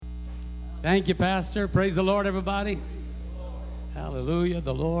Thank you, Pastor. Praise the Lord, everybody. Hallelujah.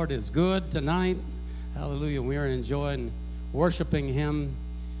 The Lord is good tonight. Hallelujah. We are enjoying worshiping Him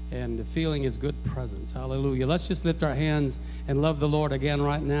and feeling His good presence. Hallelujah. Let's just lift our hands and love the Lord again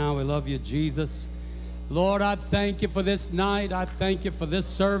right now. We love you, Jesus. Lord, I thank you for this night. I thank you for this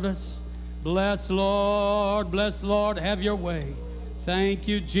service. Bless, Lord. Bless, Lord. Have your way. Thank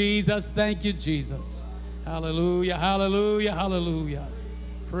you, Jesus. Thank you, Jesus. Hallelujah. Hallelujah. Hallelujah.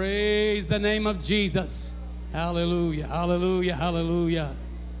 Praise the name of Jesus. Hallelujah, hallelujah, hallelujah.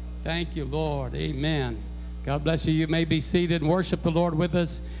 Thank you, Lord. Amen. God bless you. You may be seated and worship the Lord with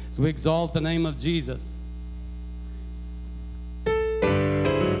us as we exalt the name of Jesus.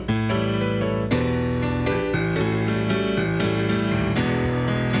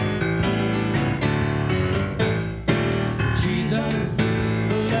 Jesus,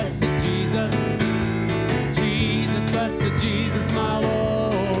 blessed Jesus. Jesus, blessed Jesus, my Lord.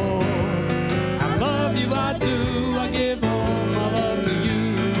 I do, I give all my love to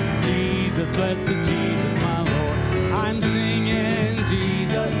you. Jesus, blessed Jesus, my Lord. I'm singing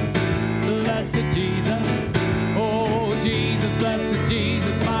Jesus, blessed Jesus. Oh, Jesus, blessed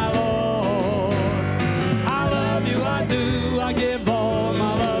Jesus, my Lord. I love you, I do, I give all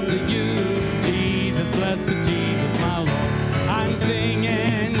my love to you. Jesus, blessed Jesus, my Lord. I'm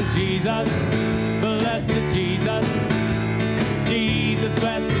singing Jesus, blessed Jesus. Jesus,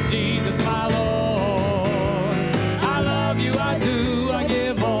 blessed Jesus, my Lord. I do, I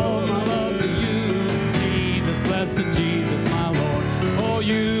give all my love to you. Jesus, blessed Jesus, my Lord. Oh,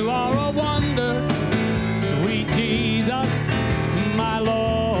 you are a wonder, sweet Jesus, my Lord.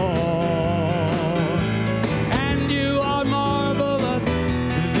 And you are marvelous,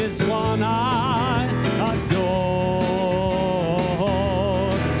 this one I adore.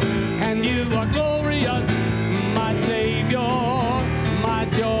 And you are glorious, my Savior, my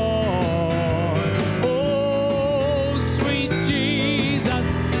joy.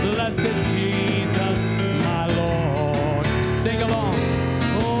 Sing along.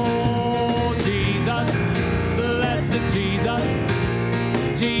 Oh, Jesus, blessed Jesus.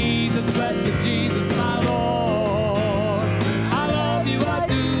 Jesus, blessed Jesus, my Lord. I love you, I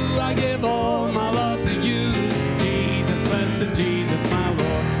do, I give all my love to you. Jesus, blessed Jesus, my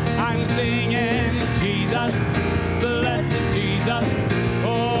Lord. I'm singing Jesus, blessed Jesus.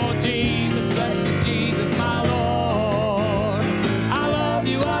 Oh, Jesus, blessed Jesus, my Lord. I love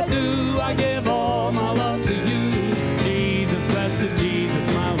you, I do, I give all my love to you. Blessed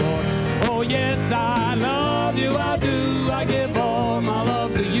Jesus, my Lord. Oh, yes, I love you, I do. I give all my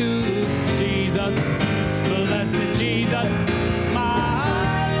love to you. Jesus, blessed Jesus,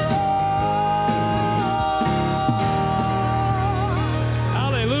 my Lord.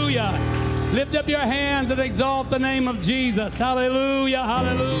 Hallelujah. Lift up your hands and exalt the name of Jesus. Hallelujah,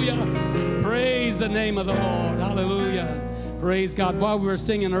 hallelujah. Praise the name of the Lord. Hallelujah. Praise God. While we were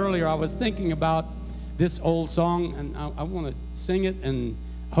singing earlier, I was thinking about this old song, and I want to sing it, and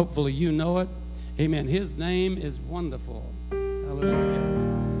hopefully you know it. Amen. His name is wonderful. Hallelujah.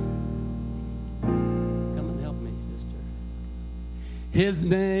 Come and help me, sister. His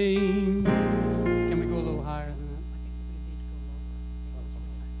name. Can we go a little higher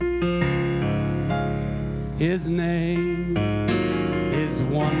than that? His name is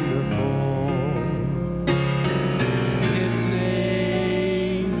wonderful.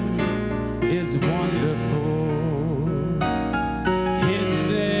 Is wonderful.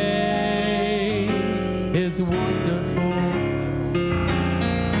 His name is wonderful.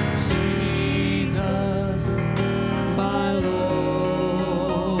 Jesus, my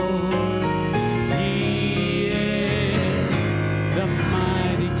Lord. He is the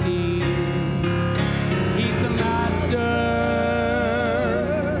mighty King. He's the master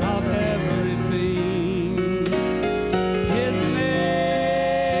of everything. His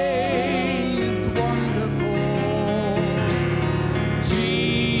name is wonderful.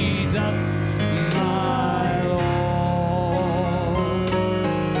 Jesus, my Lord.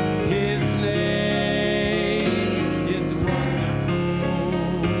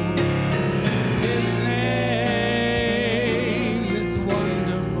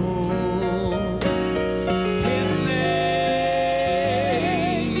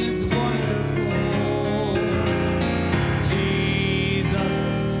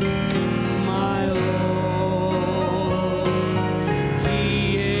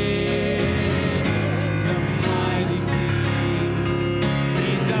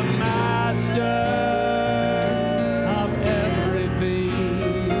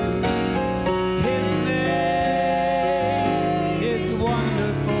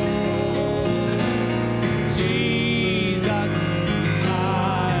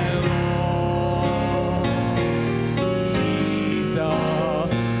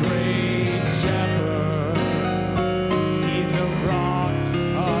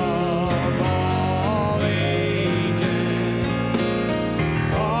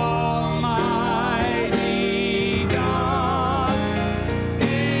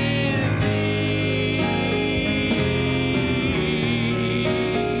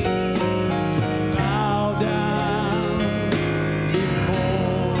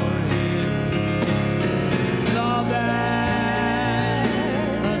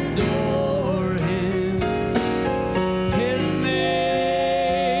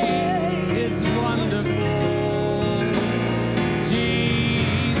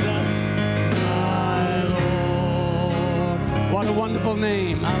 the wonderful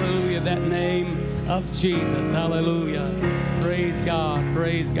name, hallelujah, that name of Jesus, hallelujah. Praise God,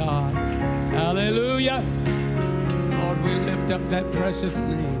 praise God, hallelujah. Lord, we lift up that precious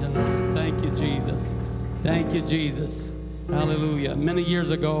name tonight. Thank you, Jesus. Thank you, Jesus. Hallelujah. Many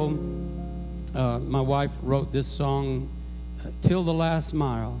years ago, my wife wrote this song, Till the Last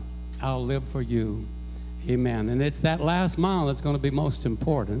Mile, I'll Live for You. Amen. And it's that last mile that's going to be most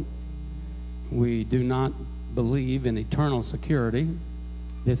important. We do not believe in eternal security.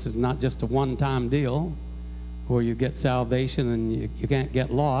 This is not just a one-time deal where you get salvation and you can't get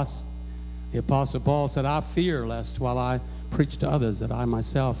lost. The Apostle Paul said, I fear lest while I preach to others that I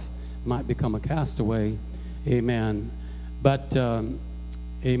myself might become a castaway. Amen. But,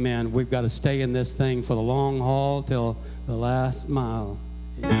 amen, we've got to stay in this thing for the long haul till the last mile.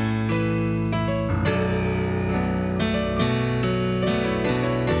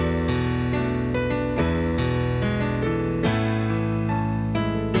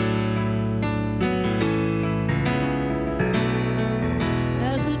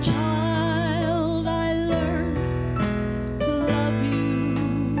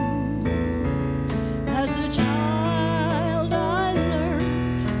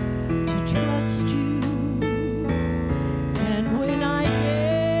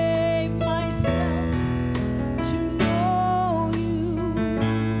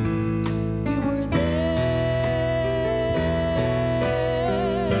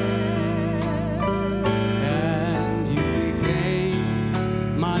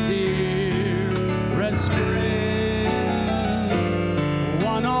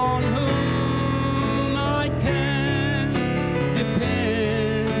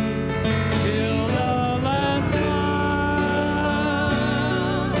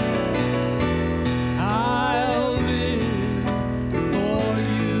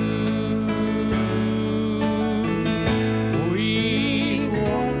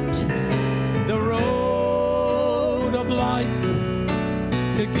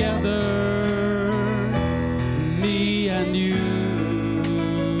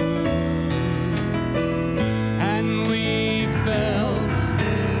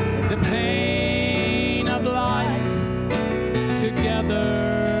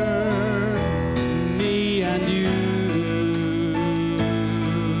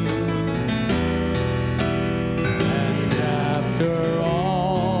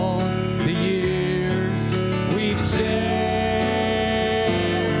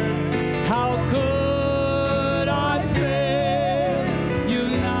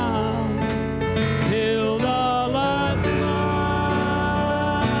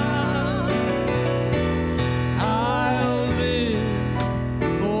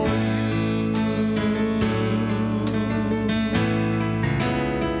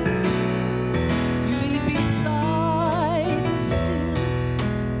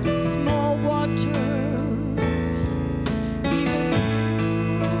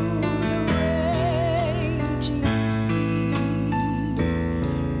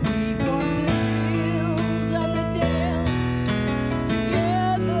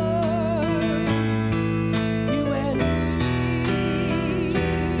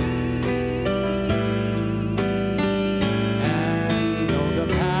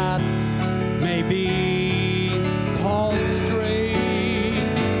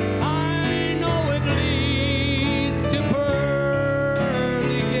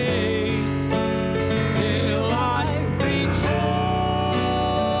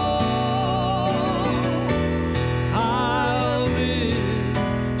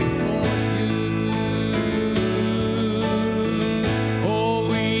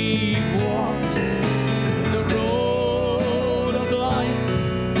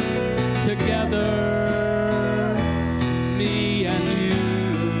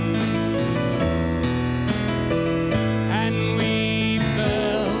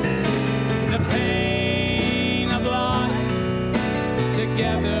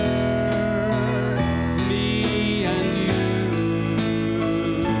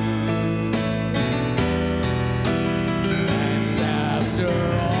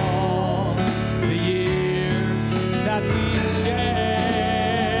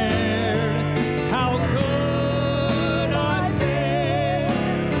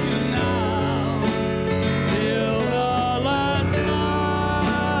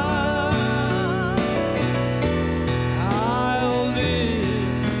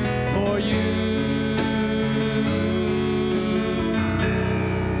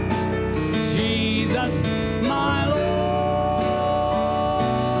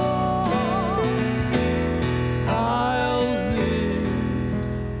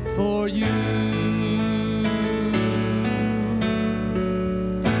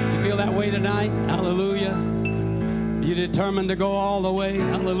 way tonight? Hallelujah. You determined to go all the way?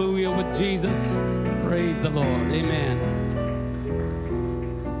 Hallelujah with Jesus. Praise the Lord. Amen.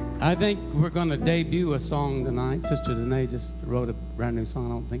 I think we're going to debut a song tonight. Sister Danae just wrote a brand new song. I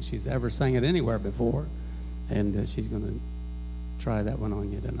don't think she's ever sang it anywhere before. And she's going to try that one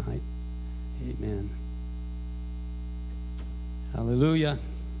on you tonight. Amen. Hallelujah.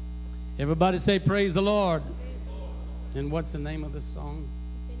 Everybody say, praise the Lord. And what's the name of this song?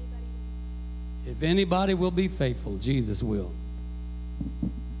 If anybody will be faithful, Jesus will.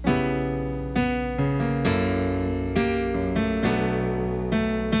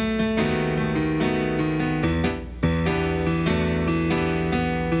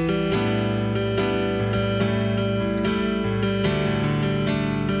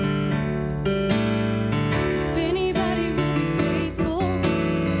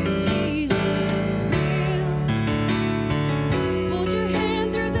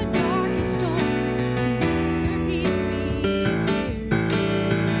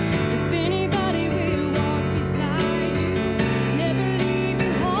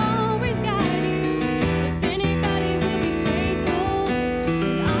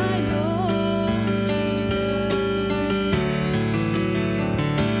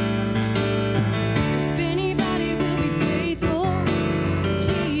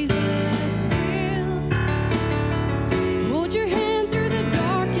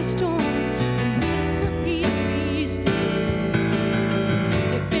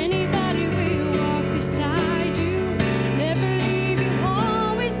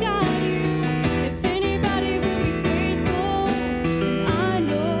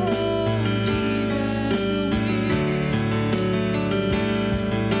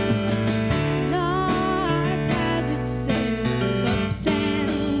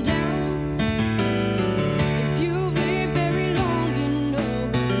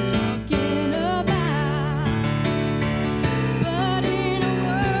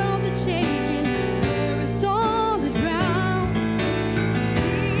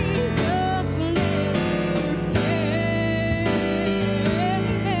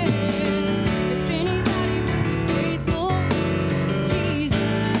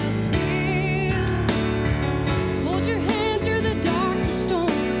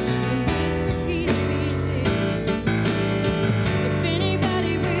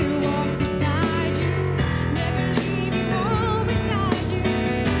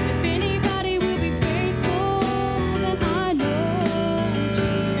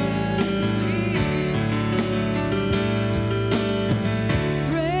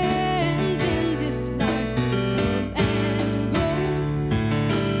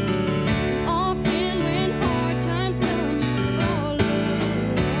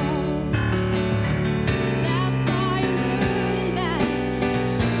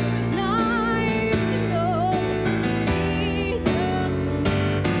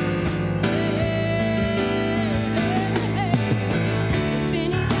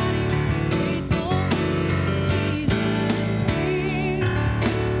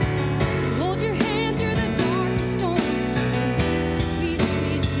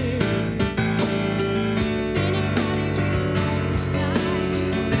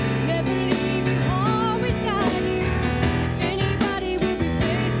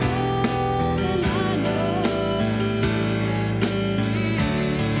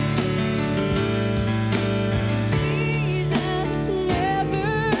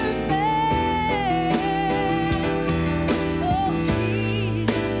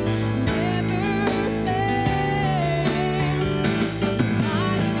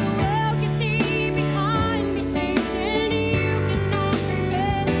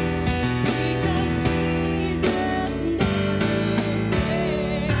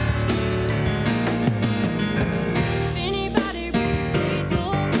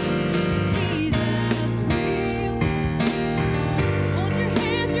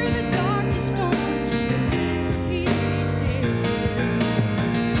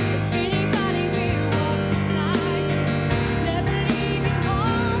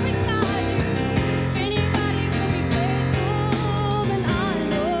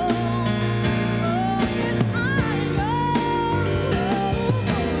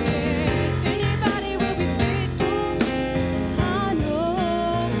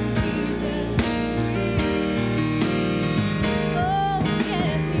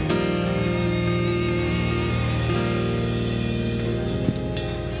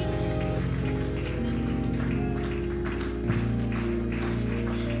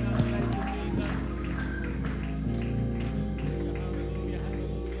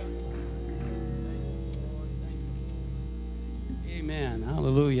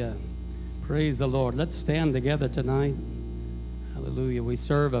 Hallelujah. Praise the Lord. Let's stand together tonight. Hallelujah. We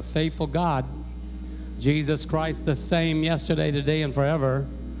serve a faithful God. Jesus Christ the same yesterday, today, and forever.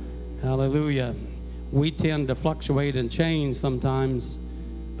 Hallelujah. We tend to fluctuate and change sometimes,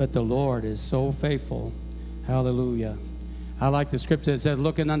 but the Lord is so faithful. Hallelujah. I like the scripture that says,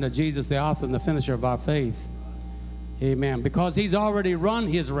 looking unto Jesus, the author and the finisher of our faith. Amen. Because he's already run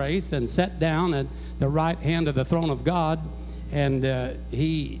his race and sat down at the right hand of the throne of God, and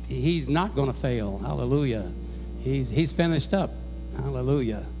he's not going to fail. Hallelujah. He's finished up.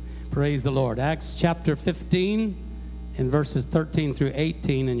 Hallelujah. Praise the Lord. Acts chapter 15 and verses 13 through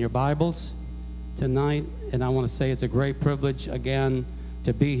 18 in your Bibles tonight. And I want to say it's a great privilege again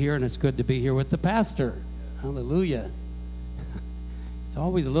to be here, and it's good to be here with the pastor. Hallelujah. It's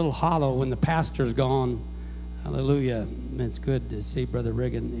always a little hollow when the pastor's gone. Hallelujah. It's good to see Brother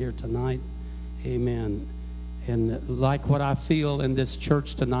Riggin here tonight. Amen. And like what I feel in this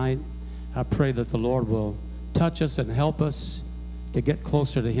church tonight, I pray that the Lord will touch us and help us to get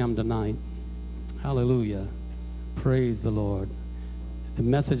closer to him tonight. Hallelujah. Praise the Lord. The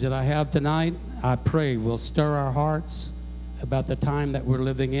message that I have tonight, I pray will stir our hearts about the time that we're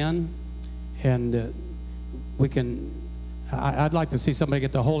living in. And I'd like to see somebody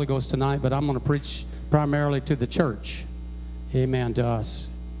get the Holy Ghost tonight, but I'm going to preach primarily to the church. Amen, to us.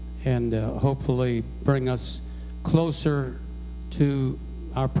 And hopefully bring us closer to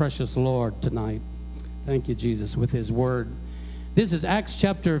our precious Lord tonight. Thank you, Jesus, with his word. This is Acts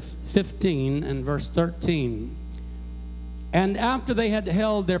chapter 15 and verse 13. And after they had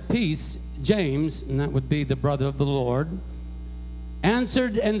held their peace, James, and that would be the brother of the Lord,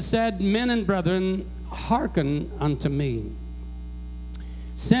 answered and said, Men and brethren, hearken unto me.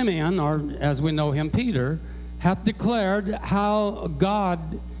 Simeon, or as we know him, Peter, hath declared how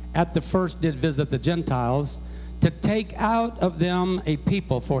God at the first did visit the Gentiles to take out of them a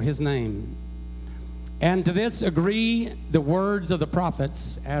people for his name. And to this agree the words of the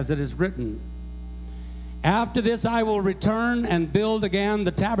prophets, as it is written, After this I will return and build again the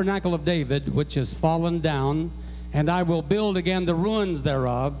tabernacle of David, which is fallen down, and I will build again the ruins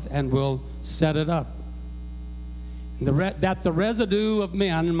thereof, and will set it up, that the residue of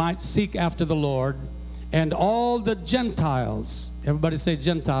men might seek after the Lord, and all the Gentiles, everybody say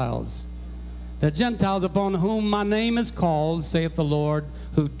Gentiles, the Gentiles upon whom my name is called, saith the Lord,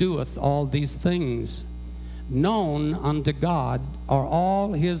 who doeth all these things. Known unto God are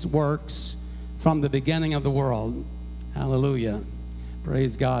all his works from the beginning of the world. Hallelujah.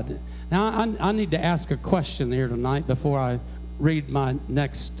 Praise God. Now, I need to ask a question here tonight before I read my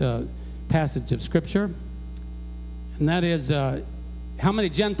next passage of Scripture. And that is, how many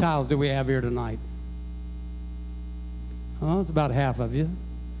Gentiles do we have here tonight? Oh, it's about half of you.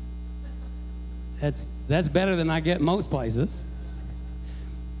 That's better than I get most places.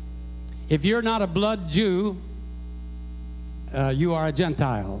 If you're not a blood Jew, you are a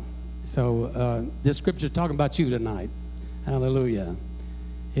Gentile. So this scripture is talking about you tonight. Hallelujah.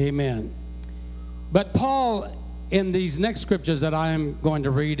 Amen. But Paul, in these next scriptures that I am going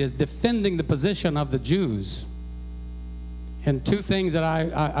to read, is defending the position of the Jews. And two things that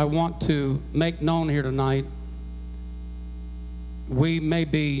I want to make known here tonight.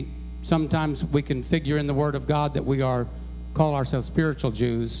 Sometimes we can figure in the Word of God that we call ourselves spiritual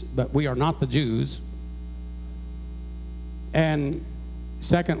Jews, but we are not the Jews. And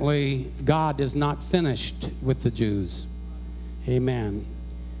secondly, God is not finished with the Jews. Amen.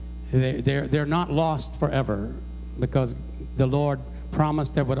 They're not lost forever, because the Lord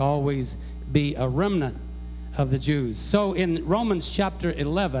promised there would always be a remnant of the Jews. So in Romans chapter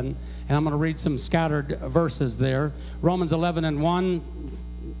 11, and I'm going to read some scattered verses there. Romans 11 and 1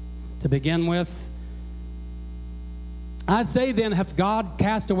 to begin with. I say then, hath God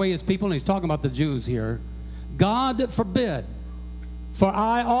cast away his people? And he's talking about the Jews here. God forbid. For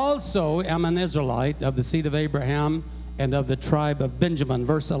I also am an Israelite of the seed of Abraham and of the tribe of Benjamin.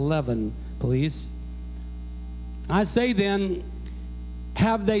 Verse 11, please. I say then,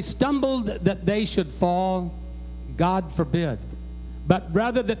 have they stumbled that they should fall? God forbid. But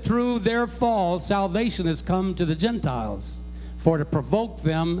rather that through their fall salvation has come to the Gentiles, for to provoke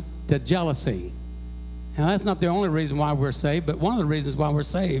them to jealousy. Now that's not the only reason why we're saved, but one of the reasons why we're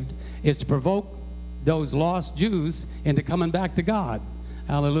saved is to provoke those lost Jews into coming back to God.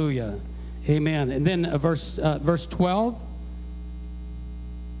 Hallelujah. Amen. And then verse 12.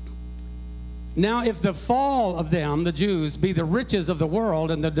 Now if the fall of them, the Jews, be the riches of the world,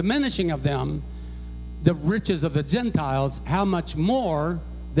 and the diminishing of them, the riches of the Gentiles, how much more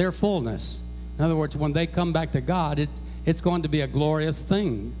their fullness. In other words, when they come back to God, it's going to be a glorious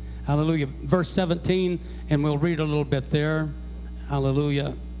thing. Hallelujah. Verse 17, and we'll read a little bit there.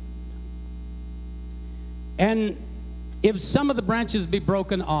 Hallelujah. And if some of the branches be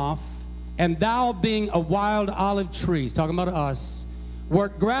broken off, and thou being a wild olive tree, he's talking about us,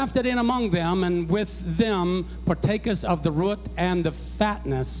 wert grafted in among them, and with them partakest of the root and the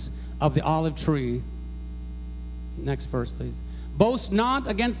fatness of the olive tree. Next verse, please. Boast not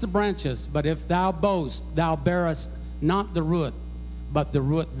against the branches, but if thou boast, thou bearest not the root, but the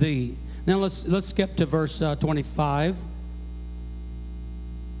root thee. Now let's skip to verse 25.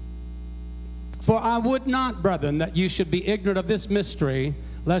 For I would not, brethren, that you should be ignorant of this mystery,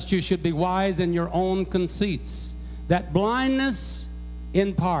 lest you should be wise in your own conceits, that blindness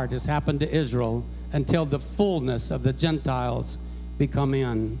in part has happened to Israel until the fullness of the Gentiles be come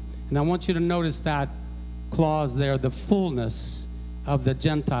in. And I want you to notice that clause there, the fullness of the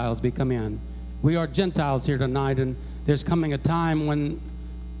Gentiles be come in. We are Gentiles here tonight, and there's coming a time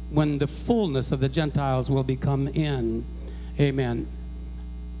when the fullness of the Gentiles will become in. Amen.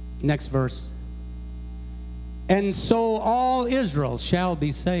 Next verse. And so all Israel shall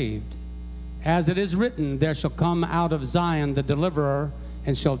be saved. As it is written, there shall come out of Zion the deliverer,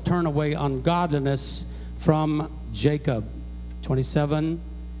 and shall turn away ungodliness from Jacob. 27.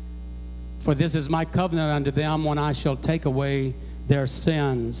 For this is my covenant unto them when I shall take away their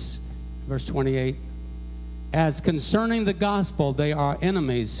sins. Verse 28. As concerning the gospel, they are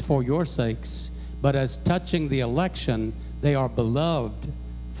enemies for your sakes, but as touching the election, they are beloved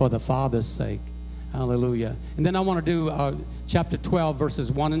for the Father's sake. Hallelujah. And then I want to do chapter 12,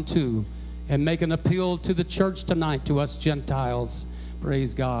 verses 1 and 2, and make an appeal to the church tonight, to us Gentiles.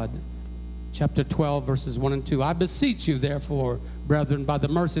 Praise God. Chapter 12, verses 1 and 2. I beseech you, therefore, brethren, by the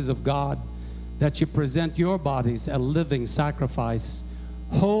mercies of God, that you present your bodies a living sacrifice,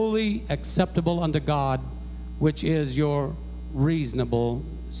 holy, acceptable unto God, which is your reasonable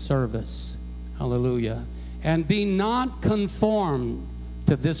service. Hallelujah. And be not conformed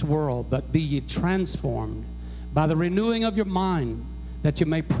to this world, but be ye transformed by the renewing of your mind, that you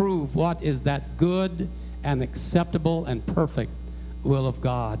may prove what is that good and acceptable and perfect will of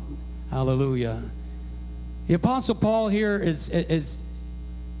God. Hallelujah. The Apostle Paul here is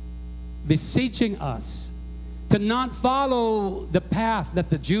beseeching us to not follow the path that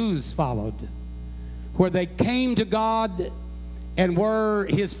the Jews followed, where they came to God and were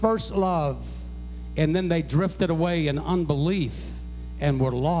his first love, and then they drifted away in unbelief and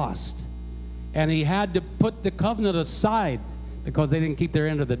were lost. And he had to put the covenant aside because they didn't keep their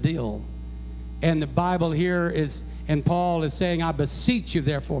end of the deal. And the Bible here is, and Paul is saying, I beseech you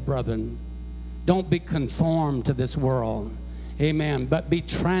therefore, brethren, don't be conformed to this world. Amen. But be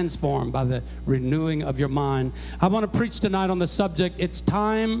transformed by the renewing of your mind. I want to preach tonight on the subject, it's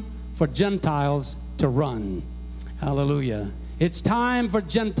time for Gentiles to run. Hallelujah. It's time for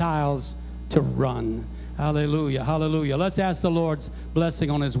Gentiles to run. Hallelujah, hallelujah. Let's ask the Lord's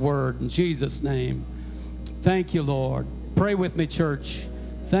blessing on his word in Jesus' name. Thank you, Lord. Pray with me, church.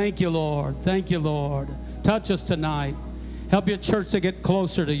 Thank you, Lord. Thank you, Lord. Touch us tonight. Help your church to get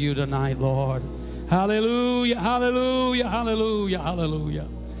closer to you tonight, Lord. Hallelujah, hallelujah, hallelujah, hallelujah.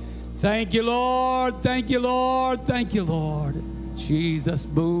 Thank you, Lord. Thank you, Lord. Thank you, Lord. Jesus,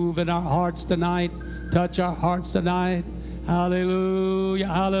 move in our hearts tonight. Touch our hearts tonight. Hallelujah,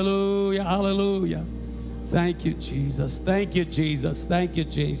 hallelujah, hallelujah. Thank you, Jesus. Thank you, Jesus. Thank you,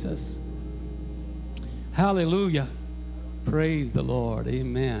 Jesus. Hallelujah. Praise the Lord.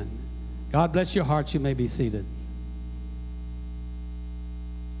 Amen. God bless your hearts. You may be seated.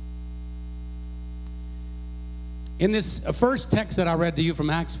 In this first text that I read to you from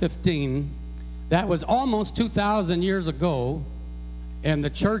Acts 15, that was almost 2,000 years ago, and the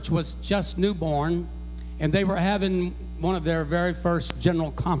church was just newborn, and they were having one of their very first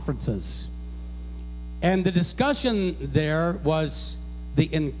general conferences. And the discussion there was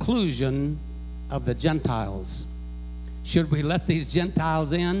the inclusion of the Gentiles. Should we let these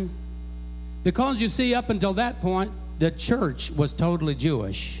Gentiles in? Because you see, up until that point, the church was totally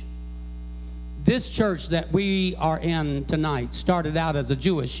Jewish. This church that we are in tonight started out as a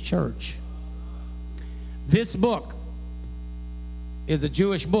Jewish church. This book is a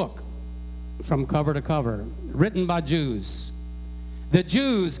Jewish book from cover to cover, written by Jews. The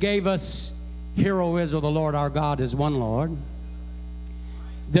Jews gave us, Hear, O Israel, the Lord our God is one Lord.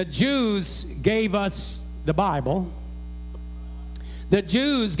 The Jews gave us the Bible. The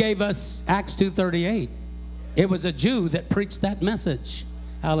Jews gave us Acts 2:38. It was a Jew that preached that message.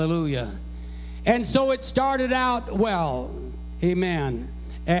 Hallelujah. And so it started out well. Amen.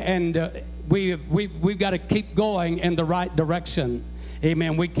 And we've got to keep going in the right direction.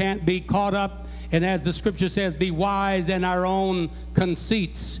 Amen. We can't be caught up, and as the scripture says, be wise in our own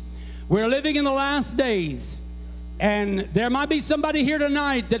conceits. We're living in the last days, and there might be somebody here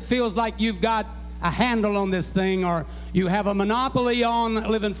tonight that feels like you've got a handle on this thing, or you have a monopoly on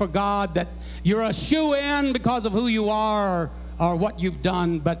living for God, that you're a shoo-in because of who you are or what you've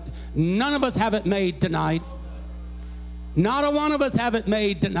done. But none of us have it made tonight. Not a one of us have it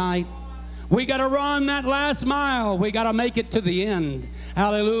made tonight. We got to run that last mile. We got to make it to the end.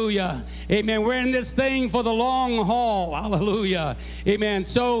 Hallelujah. Amen. We're in this thing for the long haul. Hallelujah. Amen.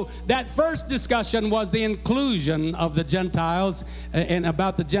 So that first discussion was the inclusion of the Gentiles and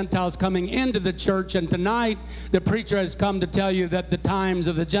about the Gentiles coming into the church. And tonight, the preacher has come to tell you that the times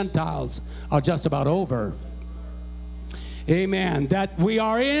of the Gentiles are just about over. Amen. That we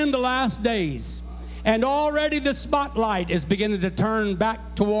are in the last days. And already the spotlight is beginning to turn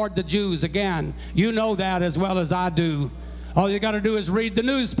back toward the Jews again. You know that as well as I do. All you got to do is read the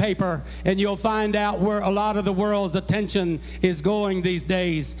newspaper, and you'll find out where a lot of the world's attention is going these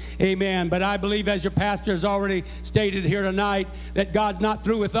days. Amen. But I believe, as your pastor has already stated here tonight, that God's not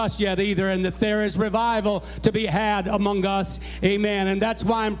through with us yet either, and that there is revival to be had among us. Amen. And that's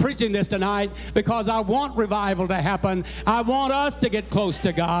why I'm preaching this tonight, because I want revival to happen. I want us to get close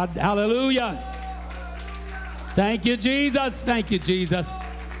to God. Hallelujah. Thank you, Jesus. Thank you, Jesus.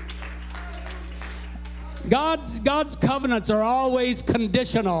 God's covenants are always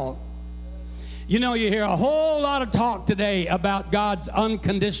conditional. You know, you hear a whole lot of talk today about God's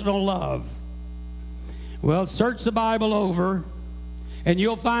unconditional love. Well, search the Bible over, and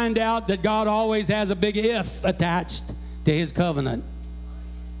you'll find out that God always has a big if attached to his covenant.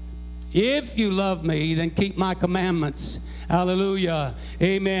 If you love me, then keep my commandments. Hallelujah.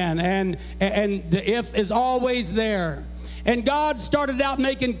 Amen. And the if is always there. And God started out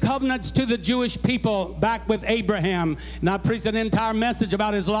making covenants to the Jewish people back with Abraham. And I preached an entire message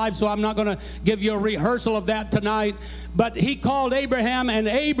about his life, so I'm not going to give you a rehearsal of that tonight. But he called Abraham, and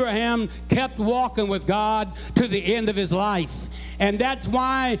Abraham kept walking with God to the end of his life. And that's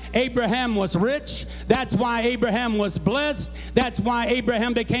why Abraham was rich. That's why Abraham was blessed. That's why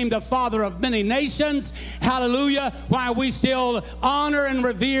Abraham became the father of many nations. Hallelujah. Why we still honor and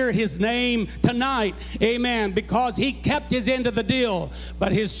revere his name tonight. Amen. Because he kept his end of the deal,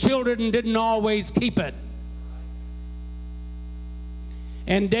 but his children didn't always keep it.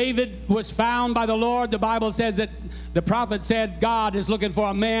 And David was found by the Lord. The Bible says that the prophet said God is looking for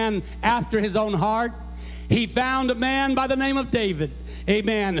a man after his own heart. He found a man by the name of David,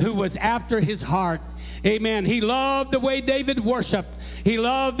 amen, who was after his heart. Amen. He loved the way David worshiped. He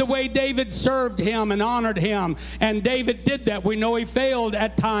loved the way David served him and honored him. And David did that. We know he failed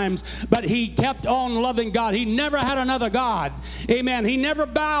at times, but he kept on loving God. He never had another God. Amen. He never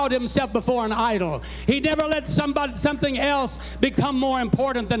bowed himself before an idol. He never let something else become more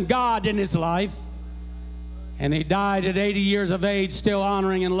important than God in his life. And he died at 80 years of age, still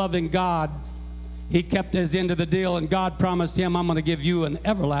honoring and loving God. He kept his end of the deal, and God promised him, I'm going to give you an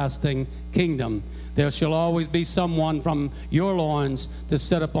everlasting kingdom. There shall always be someone from your loins to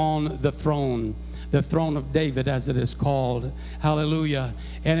sit upon the throne of David, as it is called. Hallelujah.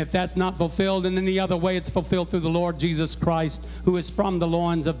 And if that's not fulfilled in any other way, it's fulfilled through the Lord Jesus Christ, who is from the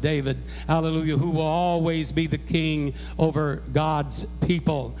loins of David. Hallelujah. Who will always be the king over God's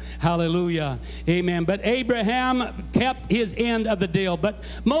people. Hallelujah. Amen. But Abraham kept his end of the deal. But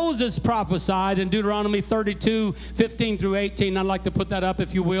Moses prophesied in Deuteronomy 32, 15 through 18. I'd like to put that up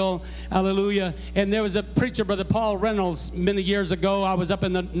if you will. Hallelujah. And there was a preacher, Brother Paul Reynolds, many years ago. I was up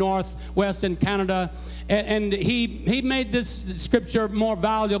in the Northwest in Canada. And he made this scripture more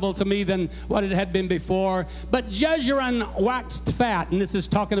valuable to me than what it had been before. But Jeshurun waxed fat, and this is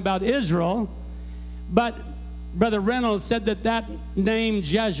talking about Israel. But Brother Reynolds said that name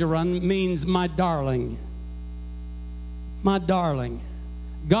Jeshurun means my darling. My darling.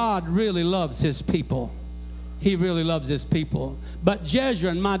 God really loves his people. He really loves his people. But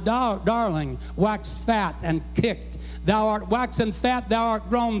Jeshurun, my darling, waxed fat and kicked. Thou art waxen fat, thou art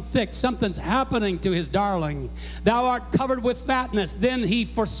grown thick. Something's happening to his darling. Thou art covered with fatness. Then he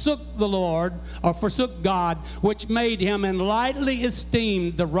forsook the Lord, or forsook God, which made him, and lightly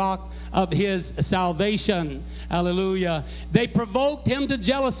esteemed the rock of his salvation. Hallelujah. They provoked him to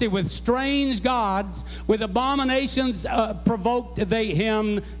jealousy with strange gods. With abominations provoked they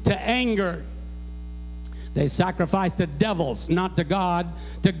him to anger. They sacrificed to devils, not to God,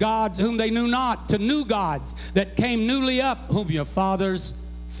 to gods whom they knew not, to new gods that came newly up, whom your fathers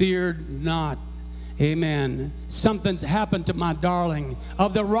feared not. Amen. Something's happened to my darling.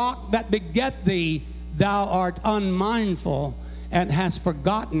 Of the rock that beget thee, thou art unmindful, and hast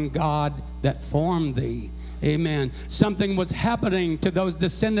forgotten God that formed thee. Amen. Something was happening to those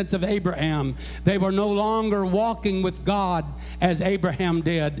descendants of Abraham. They were no longer walking with God as Abraham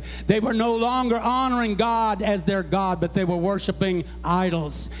did. They were no longer honoring God as their God, but they were worshiping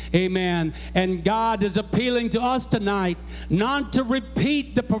idols. Amen. And God is appealing to us tonight not to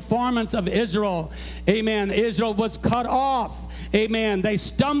repeat the performance of Israel. Amen. Israel was cut off. Amen. They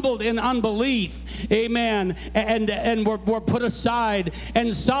stumbled in unbelief. Amen. And were put aside.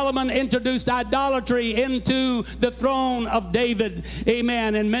 And Solomon introduced idolatry into the throne of David.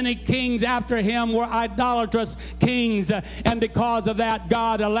 Amen. And many kings after him were idolatrous kings. And because of that,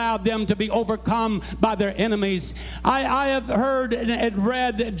 God allowed them to be overcome by their enemies. I have heard and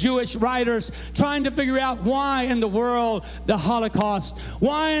read Jewish writers trying to figure out why in the world the Holocaust,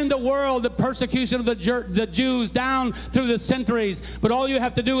 why in the world the persecution of the Jews down through the centuries. But all you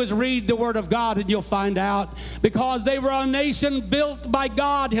have to do is read the Word of God and you'll find out. Because they were a nation built by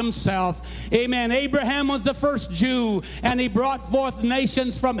God Himself. Amen. Abraham was the first Jew, and he brought forth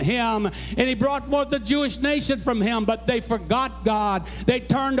nations from him. And he brought forth the Jewish nation from him, but they forgot God. They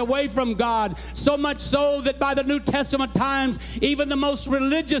turned away from God. So much so that by the New Testament times, even the most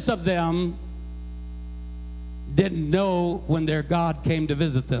religious of them didn't know when their God came to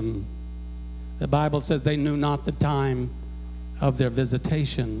visit them. The Bible says they knew not the time of their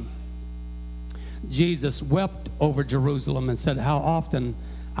visitation. Jesus wept over Jerusalem and said, how often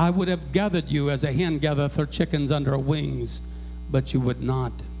I would have gathered you as a hen gathereth her chickens under her wings, but you would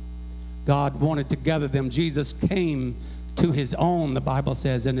not. God wanted to gather them. Jesus came to His own, the Bible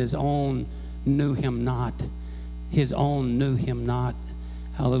says, and His own knew Him not. His own knew Him not.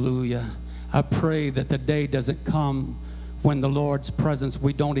 Hallelujah. I pray that the day doesn't come when the Lord's presence,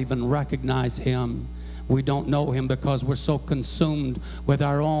 we don't even recognize Him. We don't know Him because we're so consumed with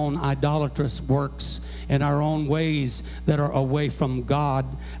our own idolatrous works and our own ways that are away from God.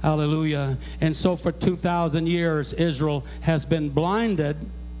 Hallelujah. And so for 2,000 years, Israel has been blinded.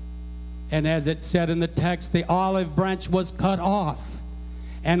 And as it said in the text, the olive branch was cut off.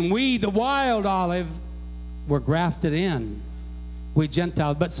 And we, the wild olive, were grafted in. We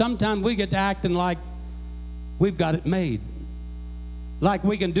Gentiles. But sometimes we get to acting like we've got it made. Like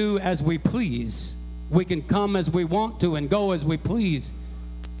we can do as we please. We can come as we want to and go as we please,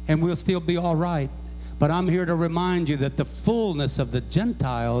 and we'll still be all right. But I'm here to remind you that the fullness of the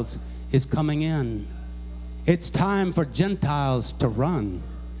Gentiles is coming in. It's time for Gentiles to run.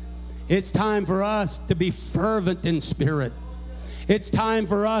 It's time for us to be fervent in spirit. It's time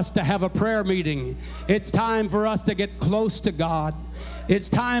for us to have a prayer meeting. It's time for us to get close to God. It's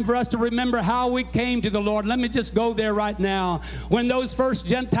time for us to remember how we came to the Lord. Let me just go there right now. When those first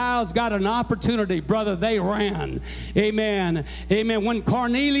Gentiles got an opportunity, brother, they ran. Amen. Amen. When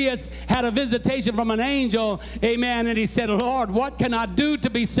Cornelius had a visitation from an angel, amen, and he said, Lord, what can I do to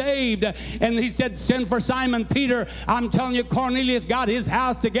be saved? And he said, send for Simon Peter. I'm telling you, Cornelius got his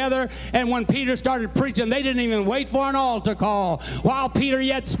house together, and when Peter started preaching, they didn't even wait for an altar call. While Peter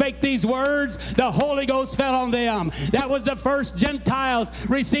yet spake these words, the Holy Ghost fell on them. That was the first Gentiles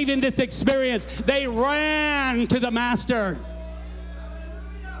receiving this experience. They ran to the Master.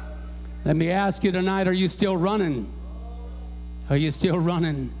 Let me ask you tonight, are you still running? Are you still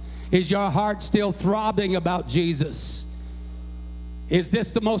running? Is your heart still throbbing about Jesus? Is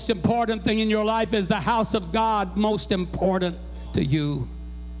this the most important thing in your life? Is the house of God most important to you?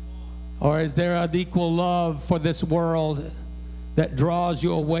 Or is there an equal love for this world that draws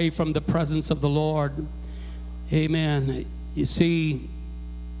you away from the presence of the Lord? Amen. You see,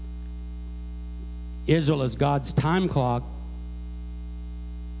 Israel is God's time clock,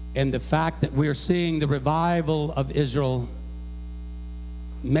 and the fact that we're seeing the revival of Israel,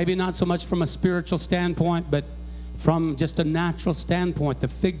 maybe not so much from a spiritual standpoint, but from just a natural standpoint, the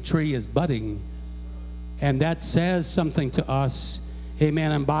fig tree is budding, and that says something to us,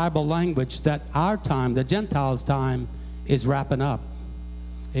 amen, in Bible language, that our time, the Gentiles' time, is wrapping up.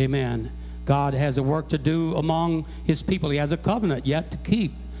 Amen. God has a work to do among His people. He has a covenant yet to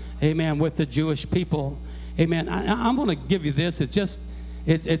keep, amen, with the Jewish people. Amen. I'm going to give you this.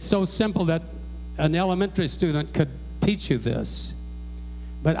 It's so simple that an elementary student could teach you this.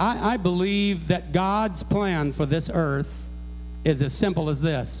 But I believe that God's plan for this earth is as simple as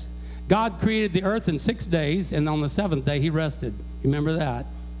this. God created the earth in 6 days, and on the seventh day He rested. Remember that.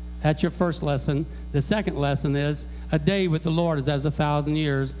 That's your first lesson. The second lesson is a day with the Lord is as 1,000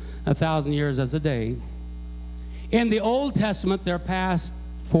 years, 1,000 years as a day. In the Old Testament, there passed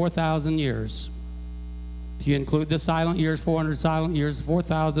 4,000 years. If you include the silent years, 400 silent years,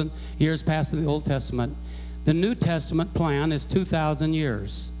 4,000 years passed in the Old Testament. The New Testament plan is 2,000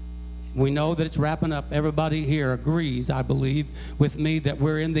 years. We know that it's wrapping up. Everybody here agrees, I believe, with me that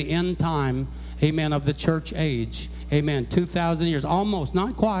we're in the end time, amen, of the church age. Amen. 2,000 years. Almost,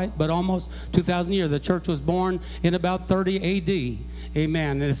 not quite, but almost 2,000 years. The church was born in about 30 A.D.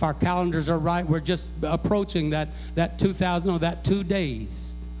 Amen. And if our calendars are right, we're just approaching that 2,000 or that 2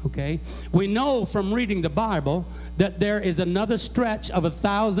 days. Okay? We know from reading the Bible that there is another stretch of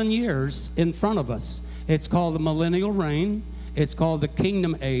 1,000 years in front of us. It's called the millennial reign. It's called the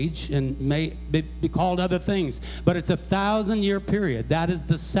kingdom age, and may be called other things. But it's a 1,000-year period. That is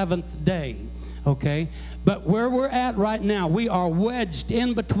the seventh day. Okay? But where we're at right now, we are wedged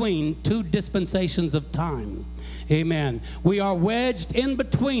in between two dispensations of time. Amen. We are wedged in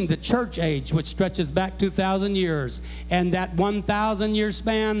between the church age, which stretches back 2,000 years, and that 1,000-year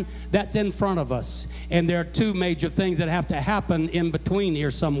span that's in front of us. And there are two major things that have to happen in between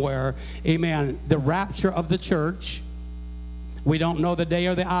here somewhere. Amen. The rapture of the church. We don't know the day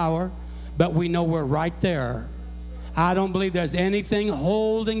or the hour, but we know we're right there. I don't believe there's anything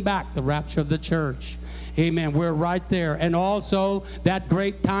holding back the rapture of the church. Amen. We're right there. And also that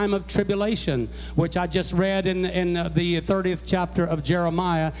great time of tribulation, which I just read in the 30th chapter of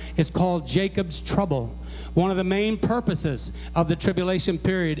Jeremiah, is called Jacob's trouble. One of the main purposes of the tribulation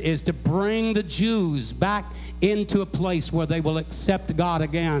period is to bring the Jews back into a place where they will accept God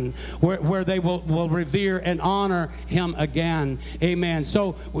again, where they will revere and honor Him again. Amen.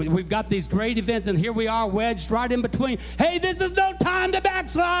 So we've got these great events, and here we are wedged right in between. Hey, this is no time to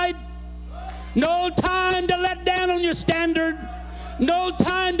backslide. No time to let down on your standard. No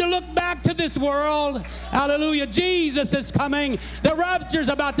time to look back to this world. Hallelujah. Jesus is coming. The rapture's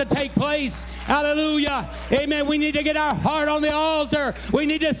about to take place. Hallelujah. Amen. We need to get our heart on the altar. We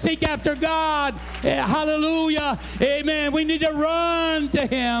need to seek after God. Hallelujah. Amen. We need to run to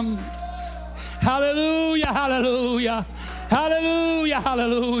Him. Hallelujah. Hallelujah. Hallelujah.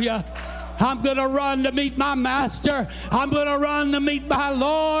 Hallelujah. I'm going to run to meet my Master. I'm going to run to meet my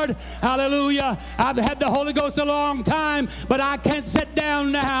Lord. Hallelujah. I've had the Holy Ghost a long time, but I can't sit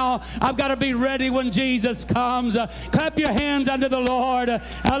down now. I've got to be ready when Jesus comes. Clap your hands unto the Lord.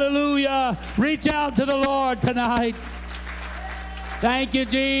 Hallelujah. Reach out to the Lord tonight. Thank you,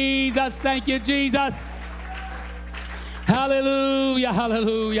 Jesus. Thank you, Jesus. Hallelujah,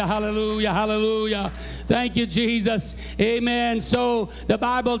 hallelujah, hallelujah, hallelujah. Thank you, Jesus. Amen. So the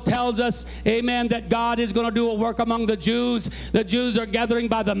Bible tells us, amen, that God is going to do a work among the Jews. The Jews are gathering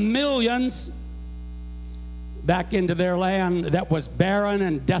by the millions back into their land that was barren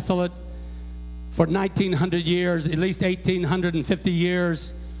and desolate for 1,900 years, at least 1,850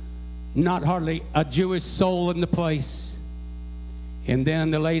 years. Not hardly a Jewish soul in the place. And then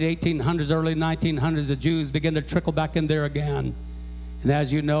in the late 1800s, early 1900s, the Jews began to trickle back in there again. And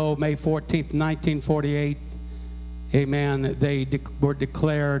as you know, May 14th, 1948, amen, they were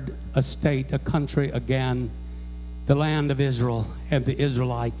declared a state, a country again, the land of Israel and the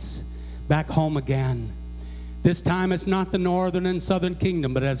Israelites, back home again. This time it's not the northern and southern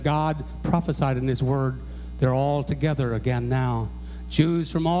kingdom, but as God prophesied in His word, they're all together again now.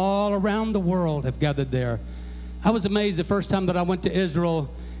 Jews from all around the world have gathered there. I was amazed the first time that I went to Israel,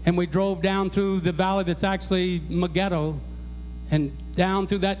 and we drove down through the valley that's actually Megiddo, and down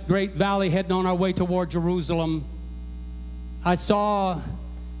through that great valley heading on our way toward Jerusalem. I saw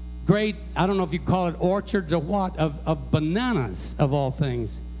great, I don't know if you call it orchards or what, of bananas, of all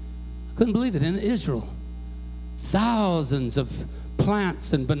things. I couldn't believe it in Israel. Thousands of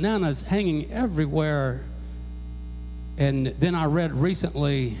plants and bananas hanging everywhere. And then I read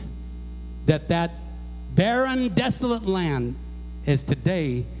recently that barren, desolate land is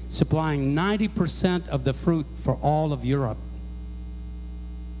today supplying 90% of the fruit for all of Europe.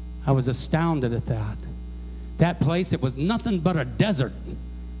 I was astounded at that. That place, it was nothing but a desert.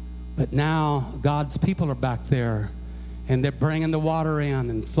 But now God's people are back there, and they're bringing the water in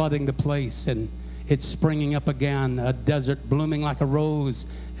and flooding the place, and it's springing up again, a desert blooming like a rose,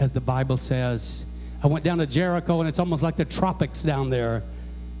 as the Bible says. I went down to Jericho, and it's almost like the tropics down there.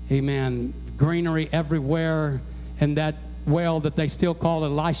 Amen. Greenery everywhere, and that well that they still call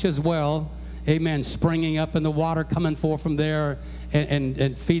Elisha's well, amen, springing up, and the water coming forth from there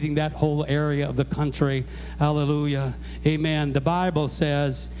and feeding that whole area of the country. Hallelujah. Amen. The Bible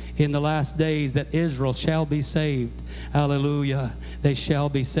says in the last days that Israel shall be saved. Hallelujah. They shall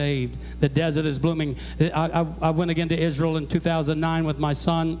be saved. The desert is blooming. I went again to Israel in 2009 with my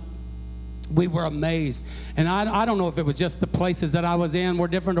son. We were amazed. And I don't know if it was just the places that I was in were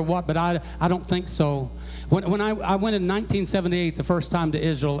different or what, but I don't think so. When I went in 1978 the first time to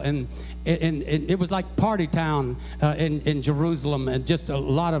Israel, and it was like party town in Jerusalem, and just a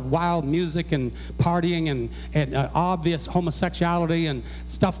lot of wild music and partying and obvious homosexuality and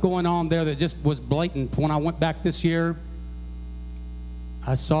stuff going on there that just was blatant. When I went back this year,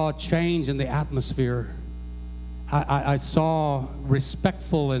 I saw a change in the atmosphere. I saw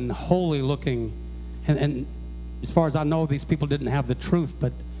respectful and holy looking, and as far as I know, these people didn't have the truth,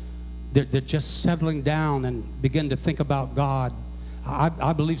 but they're just settling down and begin to think about God.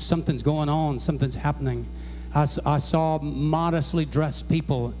 I believe something's going on, something's happening. I saw modestly dressed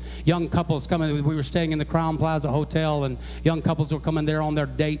people, young couples coming. We were staying in the Crown Plaza Hotel, and young couples were coming there on their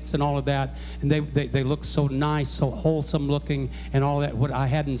dates and all of that. And they looked so nice, so wholesome looking, and all that, what I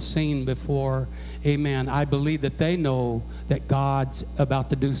hadn't seen before. Amen. I believe that they know that God's about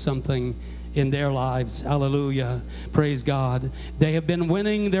to do something in their lives. Hallelujah. Praise God. They have been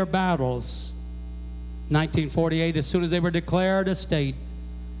winning their battles. 1948, as soon as they were declared a state,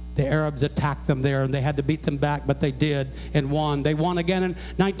 the Arabs attacked them there, and they had to beat them back, but they did and won. They won again in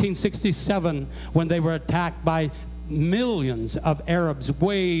 1967 when they were attacked by millions of Arabs,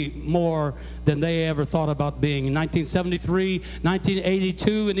 way more than they ever thought about being. In 1973,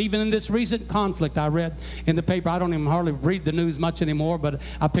 1982, and even in this recent conflict I read in the paper, I don't even hardly read the news much anymore, but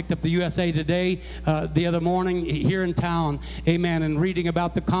I picked up the USA Today the other morning here in town, amen, and reading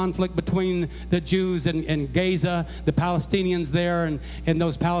about the conflict between the Jews and Gaza, the Palestinians there, and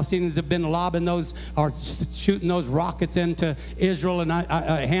those Palestinians have been lobbing those, or shooting those rockets into Israel, and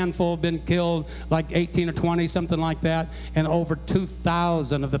a handful have been killed, like 18 or 20, something like that, and over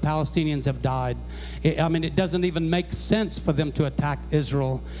 2,000 of the Palestinians have died. I mean, it doesn't even make sense for them to attack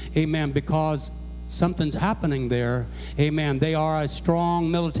Israel, amen, because something's happening there, amen. They are a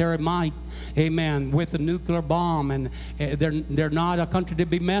strong military might, amen, with a nuclear bomb, and they're not a country to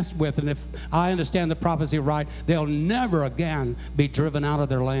be messed with, and if I understand the prophecy right, they'll never again be driven out of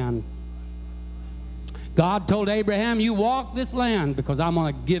their land. God told Abraham, you walk this land because I'm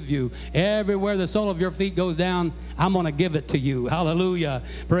going to give you everywhere the sole of your feet goes down, I'm going to give it to you. Hallelujah.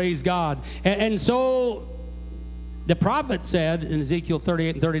 Praise God. And so the prophet said in Ezekiel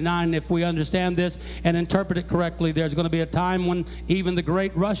 38 and 39, if we understand this and interpret it correctly, there's going to be a time when even the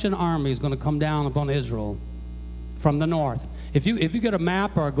great Russian army is going to come down upon Israel from the north. If you get a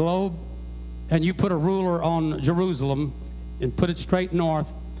map or a globe and you put a ruler on Jerusalem and put it straight north,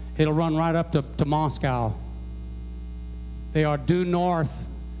 it'll run right up to Moscow. They are due north.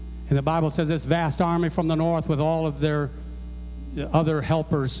 And the Bible says this vast army from the north with all of their other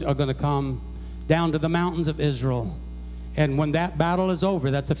helpers are going to come down to the mountains of Israel. And when that battle is over,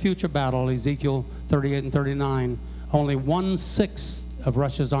 that's a future battle, Ezekiel 38 and 39, only 1/6 of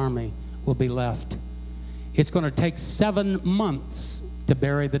Russia's army will be left. It's going to take 7 months to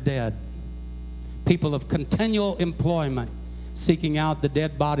bury the dead. People of continual employment, seeking out the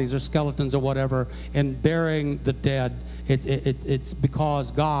dead bodies or skeletons or whatever and burying the dead. It's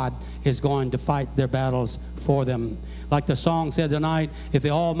because God is going to fight their battles for them. Like the song said tonight, if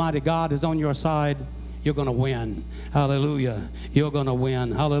the Almighty God is on your side, you're going to win. Hallelujah. You're going to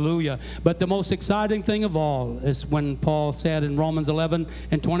win. Hallelujah. But the most exciting thing of all is when Paul said in Romans 11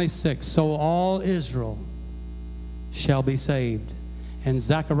 and 26, so all Israel shall be saved. And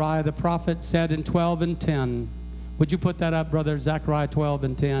Zechariah the prophet said in 12 and 10, would you put that up, brother? Zechariah 12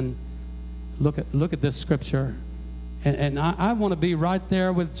 and 10. Look at this scripture. And I want to be right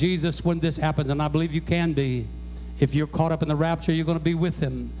there with Jesus when this happens, and I believe you can be. If you're caught up in the rapture, you're going to be with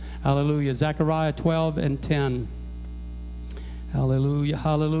him. Hallelujah. Zechariah 12 and 10. Hallelujah.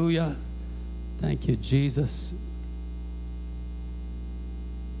 Hallelujah. Thank you, Jesus.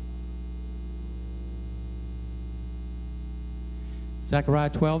 Zechariah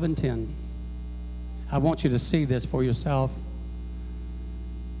 12 and 10. I want you to see this for yourself.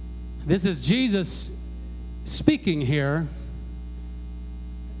 This is Jesus speaking here.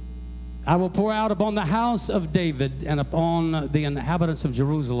 I will pour out upon the house of David and upon the inhabitants of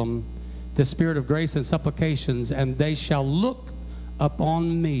Jerusalem the spirit of grace and supplications, and they shall look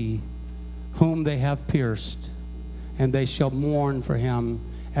upon me whom they have pierced, and they shall mourn for him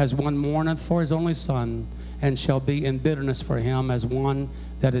as one mourneth for his only son, and shall be in bitterness for him as one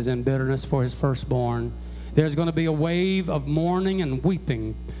that is in bitterness for his firstborn. There's going to be a wave of mourning and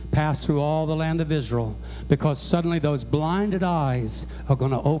weeping pass through all the land of Israel, because suddenly those blinded eyes are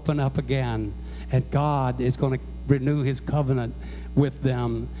going to open up again, and God is going to renew his covenant with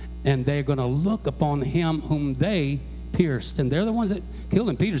them, and they're going to look upon him whom they pierced. And they're the ones that killed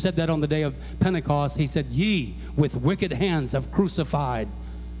him. Peter said that on the day of Pentecost. He said, ye with wicked hands have crucified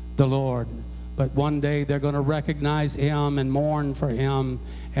the Lord. But one day they're going to recognize him and mourn for him.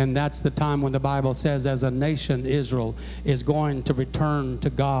 And that's the time when the Bible says, as a nation, Israel is going to return to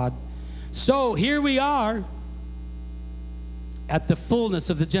God. So here we are at the fullness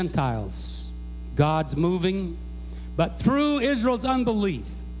of the Gentiles. God's moving. But through Israel's unbelief,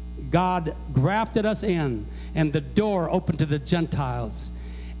 God grafted us in, and the door opened to the Gentiles.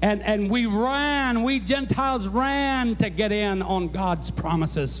 And we Gentiles ran to get in on God's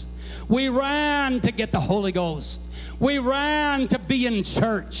promises. We ran to get the Holy Ghost. We ran to be in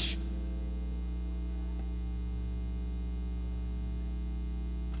church.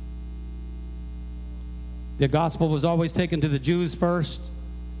 The gospel was always taken to the Jews first,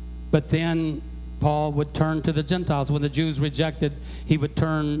 but then Paul would turn to the Gentiles. When the Jews rejected, he would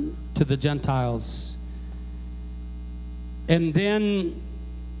turn to the Gentiles. And then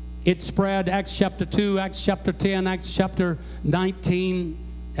it spread. Acts chapter 2, Acts chapter 10, Acts chapter 19,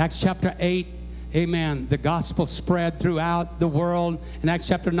 Acts chapter 8. Amen. The gospel spread throughout the world. In Acts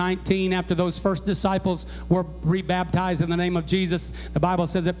chapter 19, after those first disciples were rebaptized in the name of Jesus, the Bible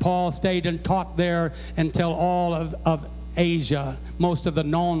says that Paul stayed and taught there until all of Asia, most of the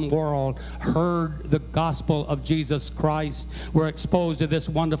known world, heard the gospel of Jesus Christ, were exposed to this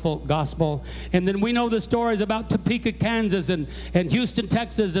wonderful gospel. And then we know the stories about Topeka, Kansas, and Houston,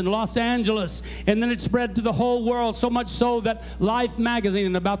 Texas, and Los Angeles. And then it spread to the whole world, so much so that Life magazine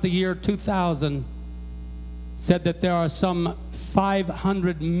in about the year 2000 said that there are some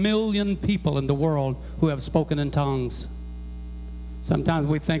 500 million people in the world who have spoken in tongues. Sometimes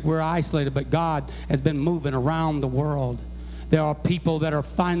we think we're isolated, but God has been moving around the world. There are people that are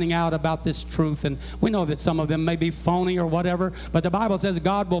finding out about this truth, and we know that some of them may be phony or whatever, but the Bible says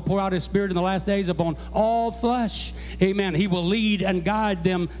God will pour out His Spirit in the last days upon all flesh. Amen. He will lead and guide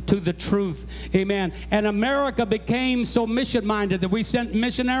them to the truth. Amen. And America became so mission-minded that we sent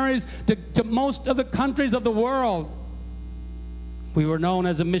missionaries to most of the countries of the world. We were known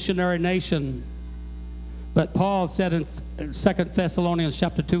as a missionary nation. But Paul said in 2 Thessalonians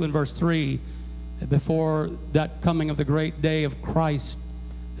chapter 2 and verse 3, that before that coming of the great day of Christ,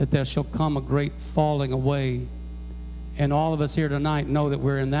 that there shall come a great falling away. And all of us here tonight know that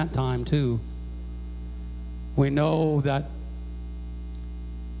we're in that time too. We know that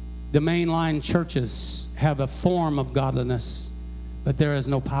the mainline churches have a form of godliness, but there is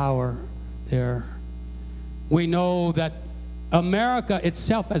no power there. We know that America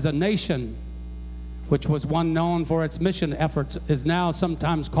itself as a nation, which was one known for its mission efforts, is now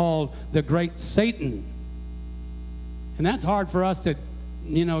sometimes called the Great Satan. And that's hard for us to,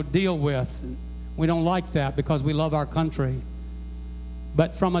 deal with. We don't like that because we love our country.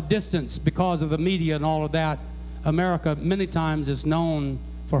 But from a distance, because of the media and all of that, America many times is known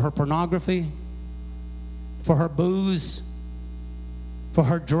for her pornography, for her booze, for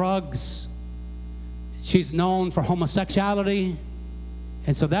her drugs. She's known for homosexuality.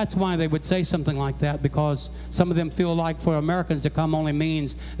 And so that's why they would say something like that, because some of them feel like for Americans to come only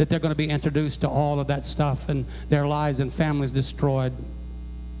means that they're going to be introduced to all of that stuff and their lives and families destroyed,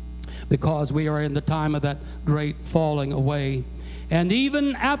 because we are in the time of that great falling away. And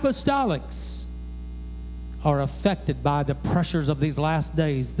even apostolics are affected by the pressures of these last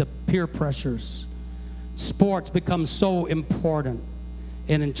days, the peer pressures. Sports become so important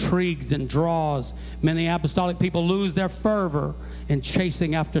and intrigues and draws. Many apostolic people lose their fervor in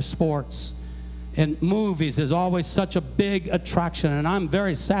chasing after sports. And movies is always such a big attraction. And I'm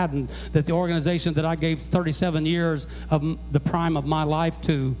very saddened that the organization that I gave 37 years of the prime of my life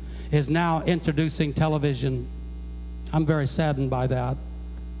to is now introducing television. I'm very saddened by that.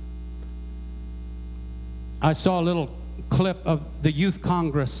 I saw a little clip of the youth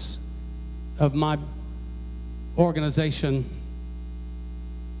congress of my organization,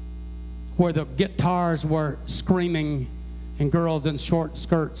 where the guitars were screaming and girls in short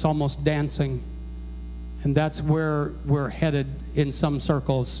skirts almost dancing. And that's where we're headed in some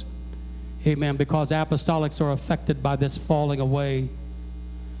circles. Amen. Because apostolics are affected by this falling away.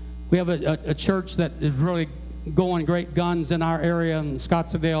 We have a church that is really going great guns in our area, in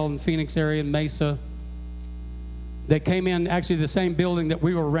Scottsdale and Phoenix area and Mesa. They came in actually the same building that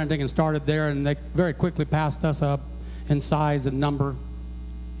we were renting and started there, and they very quickly passed us up in size and number.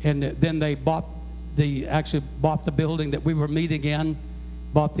 And then they actually bought the building that we were meeting in,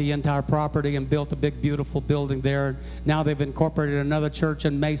 bought the entire property and built a big, beautiful building there. Now they've incorporated another church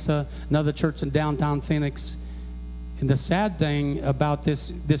in Mesa, another church in downtown Phoenix. And the sad thing about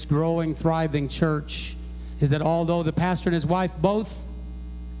this growing, thriving church is that although the pastor and his wife both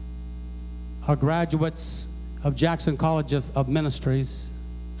are graduates of Jackson College of Ministries,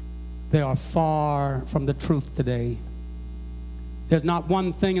 they are far from the truth today. There's not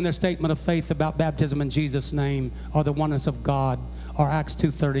one thing in their statement of faith about baptism in Jesus' name or the oneness of God or Acts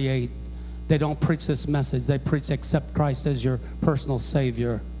 2:38. They don't preach this message. They preach accept Christ as your personal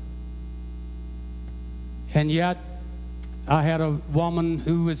Savior. And yet, I had a woman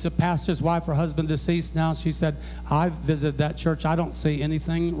who was a pastor's wife, her husband deceased now. She said, I've visited that church. I don't see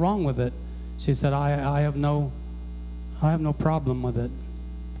anything wrong with it. She said, I have no problem with it.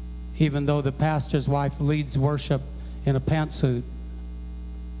 Even though the pastor's wife leads worship in a pantsuit,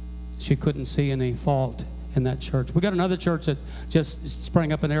 she couldn't see any fault in that church. We got another church that just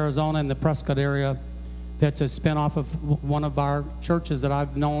sprang up in Arizona in the Prescott area that's a spinoff of one of our churches that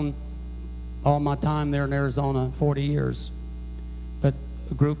I've known all my time there in Arizona, 40 years. But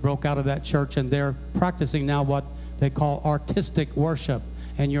a group broke out of that church, and they're practicing now what they call artistic worship.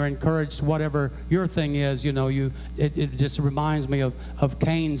 And you're encouraged, whatever your thing is, you know, it just reminds me of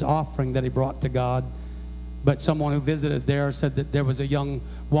Cain's offering that he brought to God. But someone who visited there said that there was a young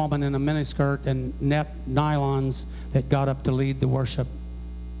woman in a miniskirt and net nylons that got up to lead the worship.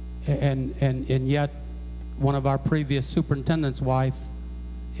 And yet, one of our previous superintendent's wife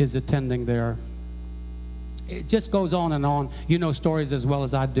is attending there. It just goes on and on. You know stories as well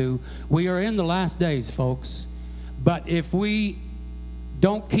as I do. We are in the last days, folks. But if we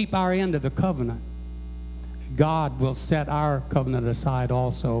don't keep our end of the covenant, God will set our covenant aside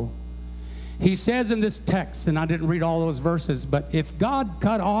also. He says in this text, and I didn't read all those verses, but if God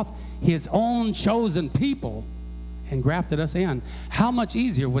cut off his own chosen people and grafted us in, how much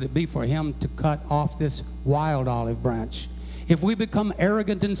easier would it be for him to cut off this wild olive branch? If we become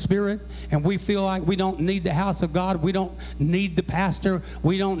arrogant in spirit and we feel like we don't need the house of God, we don't need the pastor,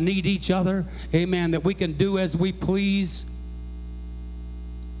 we don't need each other, amen, that we can do as we please,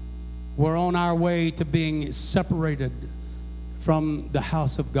 we're on our way to being separated from the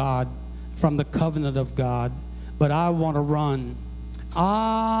house of God, from the covenant of God. But I want to run.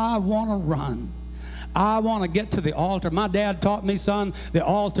 I want to run. I want to get to the altar. My dad taught me, son, the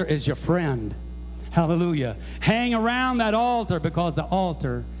altar is your friend. Hallelujah. Hang around that altar because the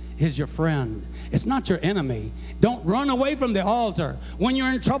altar is your friend. It's not your enemy. Don't run away from the altar. When you're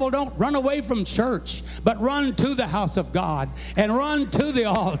in trouble, don't run away from church, but run to the house of God and run to the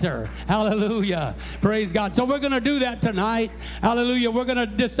altar. Hallelujah. Praise God. So we're going to do that tonight. Hallelujah. We're going to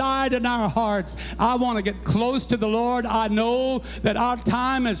decide in our hearts, I want to get close to the Lord. I know that our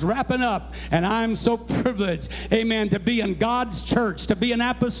time is wrapping up, and I'm so privileged, amen, to be in God's church, to be an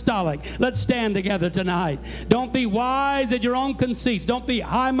apostolic. Let's stand together tonight. Don't be wise at your own conceits. Don't be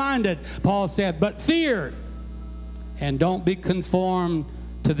high-minded, Paul said, but fear. And don't be conformed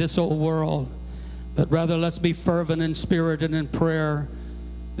to this old world, but rather let's be fervent in spirit and in prayer.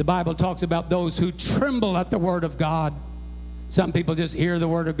 The Bible talks about those who tremble at the word of God. Some people just hear the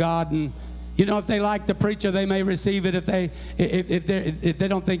word of God, and you know, if they like the preacher, they may receive it. If they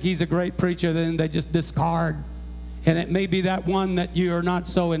don't think he's a great preacher, then they just discard. And it may be that one that you are not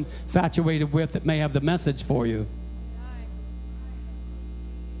so infatuated with that may have the message for you.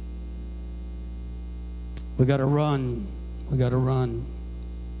 We got to run. We got to run.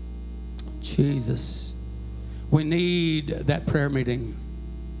 Jesus. We need that prayer meeting.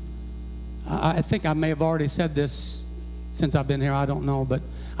 I think I may have already said this since I've been here. I don't know. But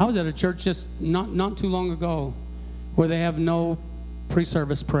I was at a church just not too long ago where they have no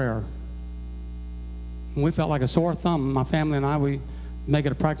pre-service prayer. And we felt like a sore thumb. My family and I, we make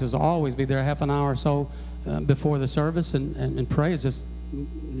it a practice to always be there half an hour or so before the service and pray. It's just,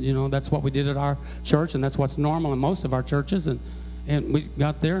 you know, that's what we did at our church, and that's what's normal in most of our churches. And we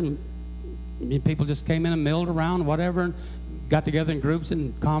got there, and people just came in and milled around, whatever, and got together in groups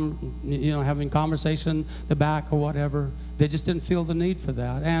and having conversation in the back or whatever. They just didn't feel the need for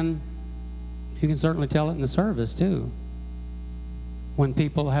that. And you can certainly tell it in the service too, when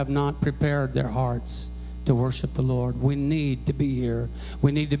people have not prepared their hearts to worship the Lord. We need to be here.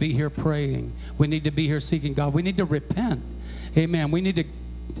 We need to be here praying. We need to be here seeking God. We need to repent. Amen. We need to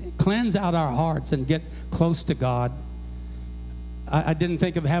cleanse out our hearts and get close to God. I didn't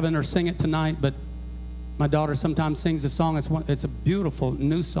think of having her sing it tonight, but my daughter sometimes sings a song. It's a beautiful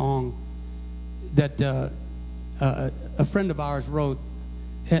new song that a friend of ours wrote,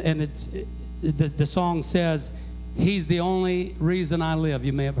 and the song says, "He's the only reason I live."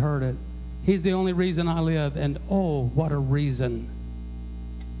 You may have heard it. He's the only reason I live, and oh, what a reason.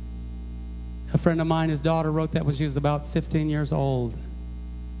 A friend of mine, his daughter, wrote that when she was about 15 years old.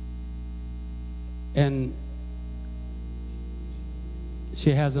 And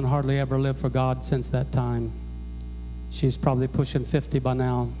she hasn't hardly ever lived for God since that time. She's probably pushing 50 by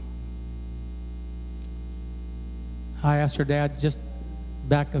now. I asked her dad just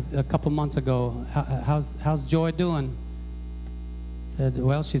back a couple months ago, how's Joy doing? Said,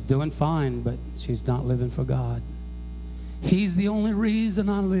 well, she's doing fine, but she's not living for God. He's the only reason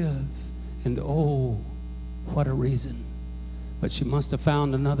I live. And oh, what a reason. But she must have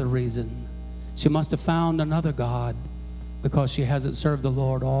found another reason. She must have found another God, because she hasn't served the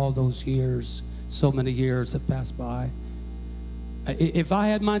Lord all those years. So many years have passed by. If I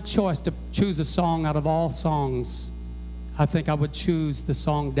had my choice to choose a song out of all songs, I think I would choose the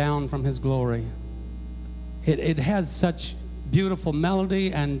song Down from His Glory. It has such beautiful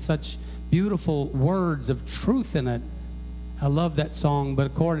melody and such beautiful words of truth in it. I love that song, but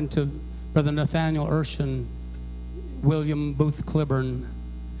according to Brother Nathaniel Urshan, William Booth Cliburn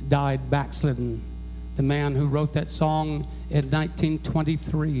died backslidden. The man who wrote that song in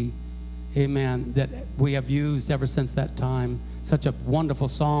 1923, amen, that we have used ever since that time. Such a wonderful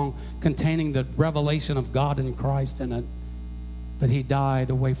song containing the revelation of God in Christ in it. But he died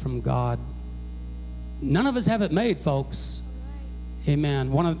away from God. None of us have it made, folks.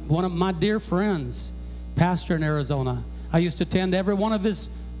 Amen. One of my dear friends, pastor in Arizona, I used to attend every one of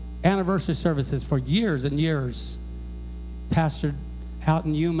his anniversary services for years and years. Pastored out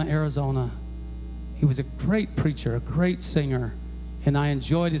in Yuma, Arizona. He was a great preacher, a great singer, and I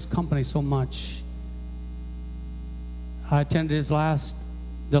enjoyed his company so much. I attended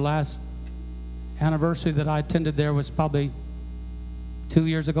the last anniversary that I attended there was probably 2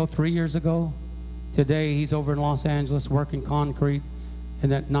 years ago, 3 years ago. Today he's over in Los Angeles working concrete,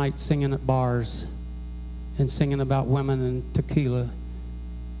 and at night singing at bars and singing about women and tequila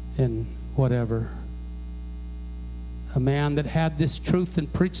and whatever. A man that had this truth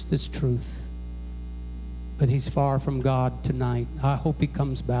and preached this truth, but he's far from God tonight. I hope he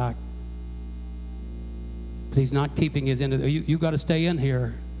comes back. But he's not keeping his end of you got to stay in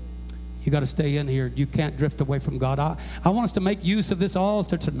here. You got to stay in here. You can't drift away from God. I want us to make use of this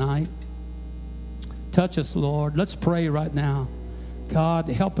altar tonight. Touch us, Lord. Let's pray right now. God,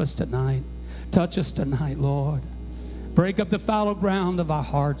 help us tonight. Touch us tonight, Lord. Break up the fallow ground of our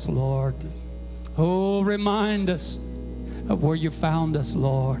hearts, Lord. Oh, remind us of where you found us,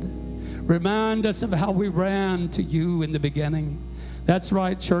 Lord. Remind us of how we ran to you in the beginning. That's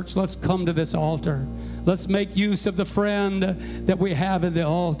right, church. Let's come to this altar. Let's make use of the friend that we have in the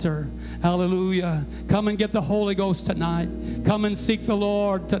altar. Hallelujah. Come and get the Holy Ghost tonight. Come and seek the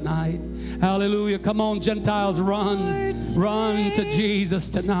Lord tonight. Hallelujah. Come on, Gentiles, run. Run to Jesus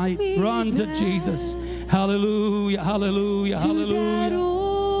tonight. Run to Jesus. Hallelujah. Hallelujah. Hallelujah.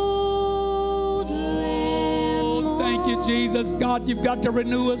 Oh, thank you, Jesus. God, you've got to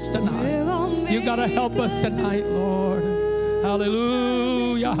renew us tonight. You've got to help us tonight, Lord.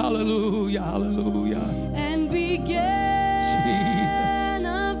 Hallelujah, hallelujah, hallelujah. And begin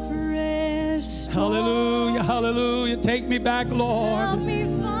afresh. Hallelujah, hallelujah. Take me back, Lord,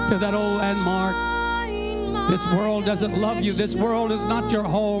 to that old landmark. This world doesn't love you. This world is not your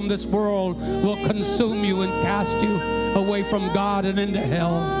home. This world will consume you and cast you away from God and into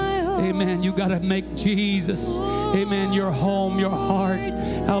hell. Amen. You got to make Jesus, amen, your home, your heart.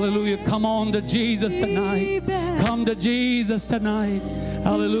 Hallelujah. Come on to Jesus tonight. Come to Jesus tonight.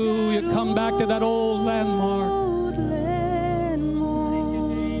 Hallelujah. Come back to that old landmark. Thank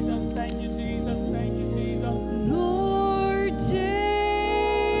you, Jesus. Thank you, Jesus. Thank you, Jesus. Lord,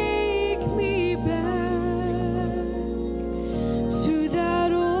 take me back to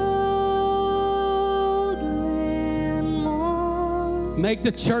that old landmark. Make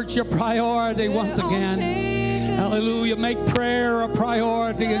the church your priority once again. Hallelujah. Make prayer a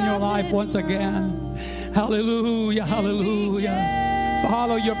priority in your life once again. Hallelujah. Hallelujah.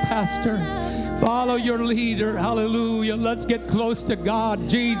 Follow your pastor. Follow your leader. Hallelujah. Let's get close to God.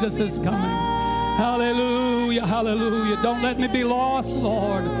 Jesus is coming. Hallelujah. Hallelujah. Don't let me be lost,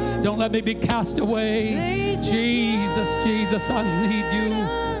 Lord. Don't let me be cast away. Jesus, Jesus, I need you.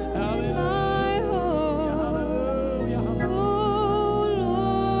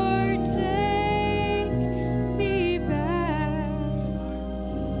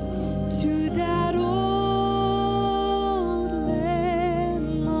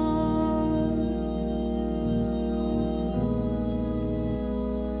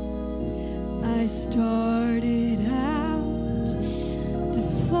 I started out to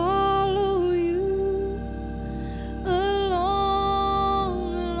follow you a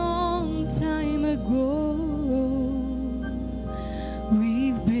long, long time ago.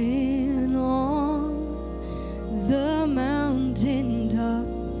 We've been on the mountain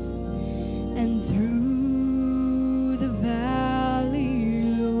tops and through the valley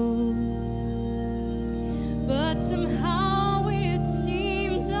low, but somehow it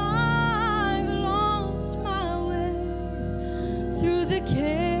seems through the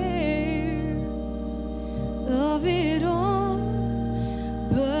cares of it all.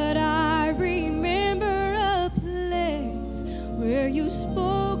 you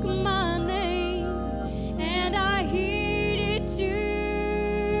spoke my name, and I heeded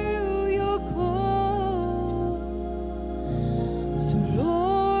to your call. So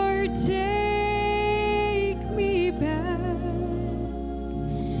Lord, take me back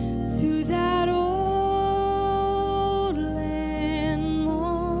to that old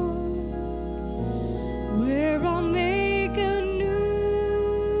landmark where I'll make a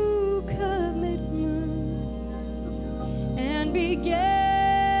new commitment and begin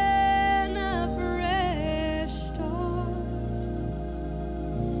a fresh start.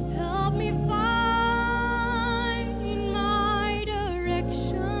 Help me find my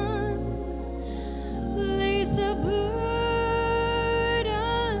direction, place a burden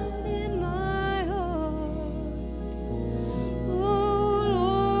in my heart. Oh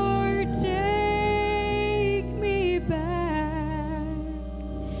Lord, take me back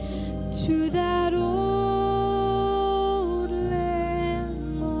to that old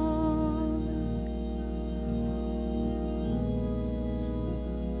landmark.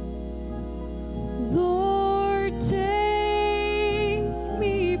 Lord, take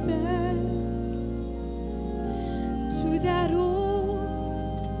me back to that old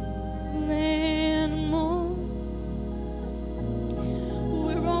landmark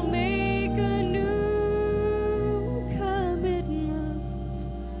where I'll make a new commitment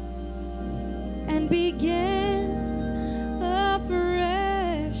and begin a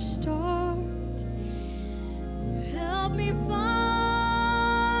fresh start. Help me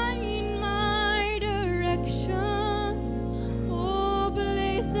find my direction, oh,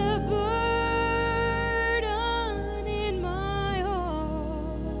 place a burden in my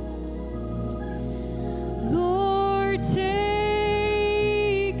heart. Lord,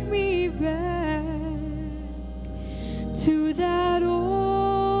 take me back to that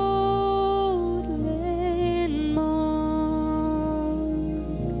old landmark.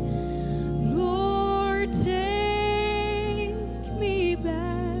 Lord, take me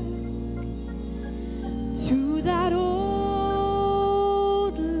back to that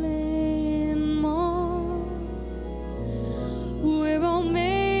old landmark where I'll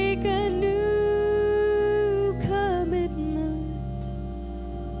make a new commitment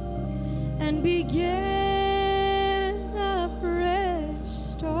and begin a fresh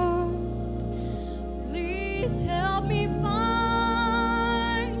start. Please help me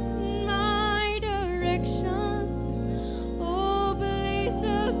find my direction, oh, place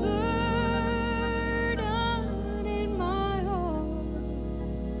a burden in my heart.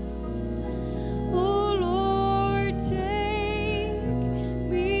 Oh Lord, take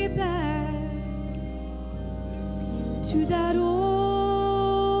me back to that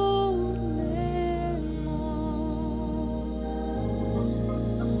old landmark.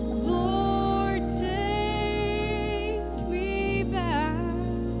 Lord, take me back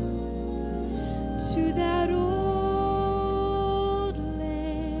to that old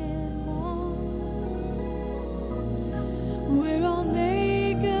landmark where I'll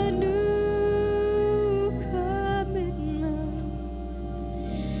make a new commitment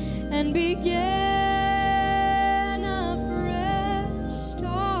and begin a fresh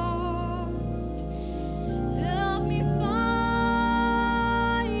start. Help me find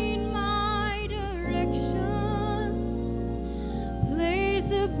my direction,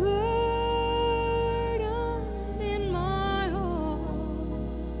 place a burden in my heart.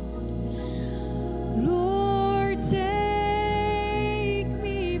 Lord, take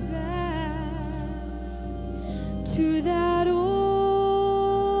me back to that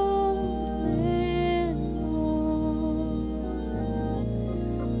old landmark.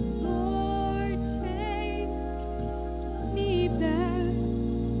 Lord, take me back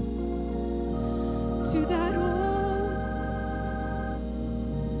to that old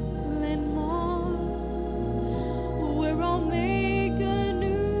landmark where I'll make a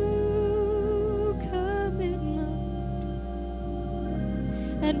new commitment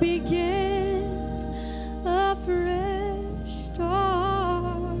and begin a fresh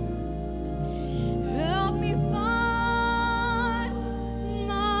start. Help me find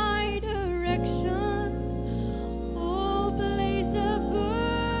my direction, oh, place a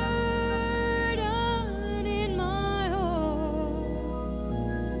burden in my heart.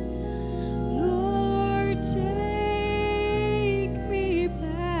 Lord, take me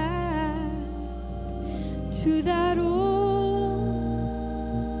back to that old